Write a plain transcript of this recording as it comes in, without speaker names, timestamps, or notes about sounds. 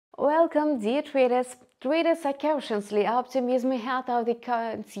Welcome, dear traders. Traders are cautiously optimism ahead of the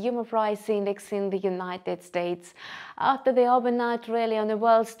consumer price index in the United States. After the overnight rally on the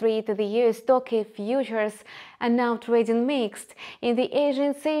Wall Street, the US stock futures are now trading mixed. In the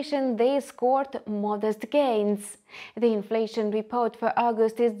Asian session, they scored modest gains. The inflation report for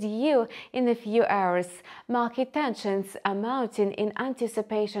August is due in a few hours. Market tensions are mounting in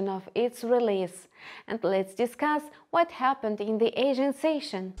anticipation of its release. And let's discuss what happened in the Asian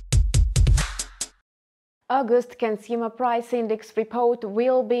session. August Consumer Price Index report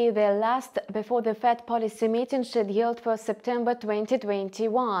will be the last before the Fed policy meeting scheduled for September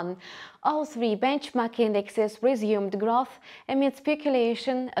 2021. All three benchmark indexes resumed growth amid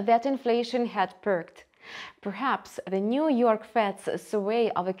speculation that inflation had peaked. Perhaps the New York Fed's survey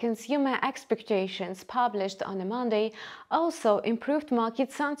of consumer expectations published on a Monday also improved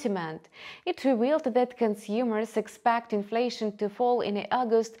market sentiment. It revealed that consumers expect inflation to fall in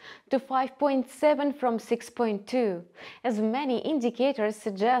August to 5.7 from 6.2. As many indicators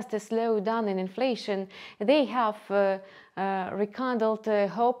suggest a slowdown in inflation, they have rekindled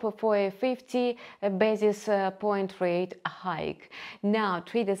hope for a 50 basis point rate hike. Now,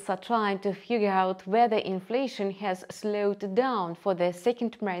 traders are trying to figure out whether inflation has slowed down for the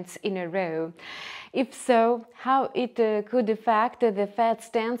second month in a row. If so, how it could affect the Fed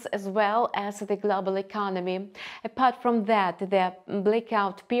stance as well as the global economy. Apart from that, the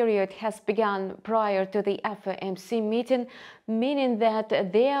blackout period has begun prior to the FOMC meeting, meaning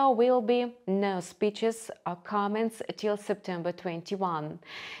that there will be no speeches or comments till September 21.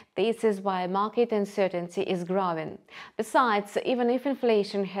 This is why market uncertainty is growing. Besides, even if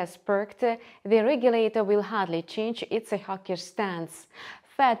inflation has peaked, the regulator will hardly change its hawkish stance.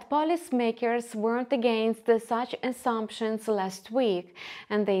 Fed policymakers warned against such assumptions last week,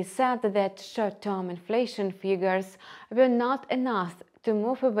 and they said that short-term inflation figures were not enough to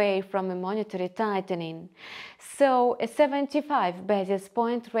move away from a monetary tightening. So, a 75 basis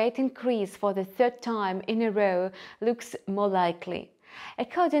point rate increase for the third time in a row looks more likely.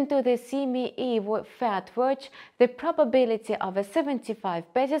 According to the CME Fed Watch, the probability of a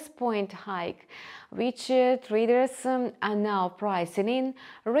 75 basis point hike, which traders are now pricing in,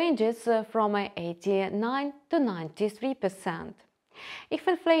 ranges from 89 to 93%. If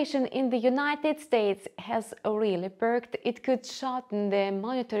inflation in the United States has really peaked, it could shorten the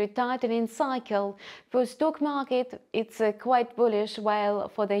monetary tightening cycle. For stock market, it's quite bullish, while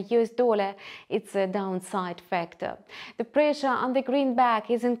for the US dollar, it's a downside factor. The pressure on the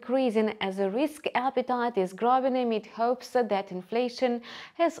greenback is increasing as a risk appetite is growing amid hopes that inflation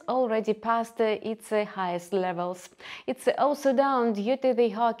has already passed its highest levels. It's also down due to the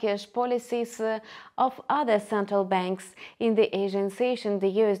hawkish policies of other central banks. In the Asian session, the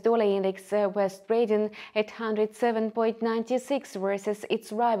US dollar index was trading at 107.96 versus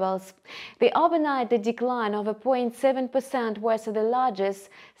its rivals. The overnight decline of 0.7% was the largest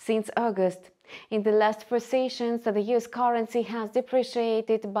since August. In the last four sessions, the US currency has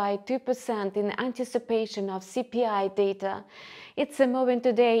depreciated by 2% in anticipation of CPI data. It's moving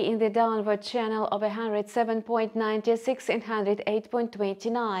today in the downward channel of 107.96 and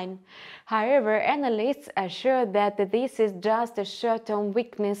 108.29. However, analysts are sure that this is just a short-term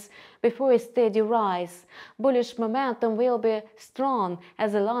weakness before a steady rise. Bullish momentum will be strong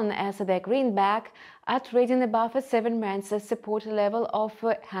as long as the greenback are trading above a 7-month support level of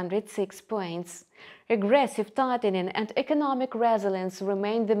 106 points. Aggressive tightening and economic resilience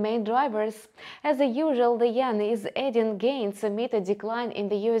remain the main drivers. As usual, the yen is adding gains amid a decline in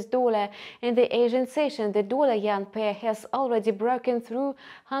the US dollar. In the Asian session, the dollar-yen pair has already broken through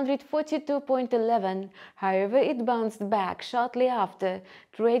 142.11. However, it bounced back shortly after,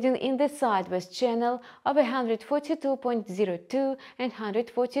 trading in the sideways channel of 142.02 and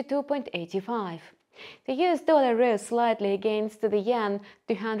 142.85. The US dollar rose slightly against the yen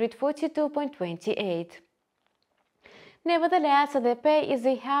to 142.28. Nevertheless, the pair is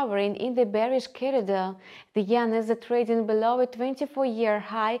hovering in the bearish corridor. The yen is trading below a 24-year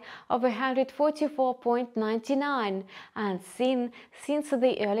high of 144.99, unseen since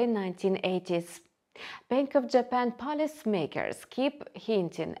the early 1980s. Bank of Japan policymakers keep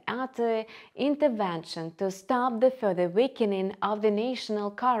hinting at intervention to stop the further weakening of the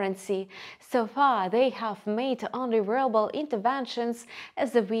national currency. So far, they have made only verbal interventions,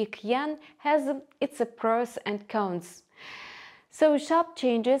 as the weak yen has its pros and cons. So sharp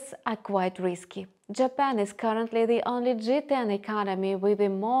changes are quite risky. Japan is currently the only G10 economy with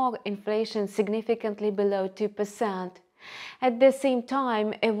more inflation significantly below 2%. At the same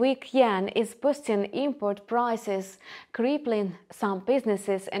time, a weak yen is boosting import prices, crippling some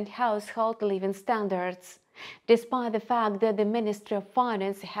businesses and household living standards. Despite the fact that the Ministry of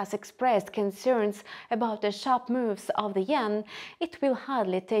Finance has expressed concerns about the sharp moves of the yen, it will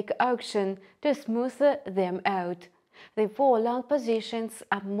hardly take action to smooth them out. The four long positions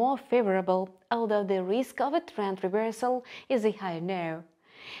are more favorable, although the risk of a trend reversal is higher now.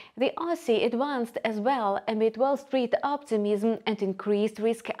 The Aussie advanced as well amid Wall Street optimism and increased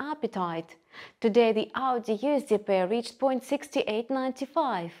risk appetite. Today, the AUD-USD pair reached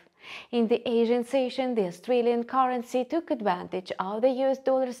 0.6895. In the Asian session, the Australian currency took advantage of the US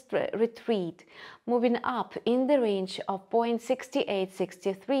dollar's retreat, moving up in the range of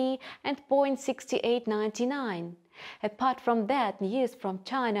 0.6863 and 0.6899. Apart from that, news from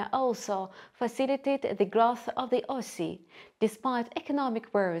China also facilitated the growth of the Aussie. Despite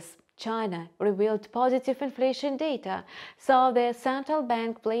economic woes, China revealed positive inflation data, so the central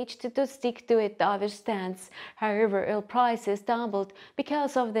bank pledged to stick to its dovish stance. However, oil prices tumbled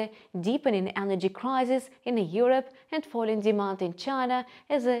because of the deepening energy crisis in Europe and falling demand in China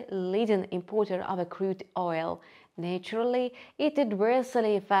as a leading importer of crude oil. Naturally, it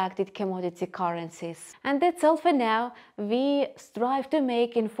adversely affected commodity currencies. And that's all for now. We strive to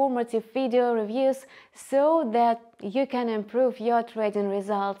make informative video reviews so that you can improve your trading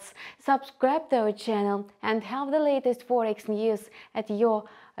results. Subscribe to our channel and have the latest forex news at your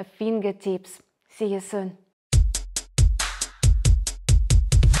fingertips. See you soon.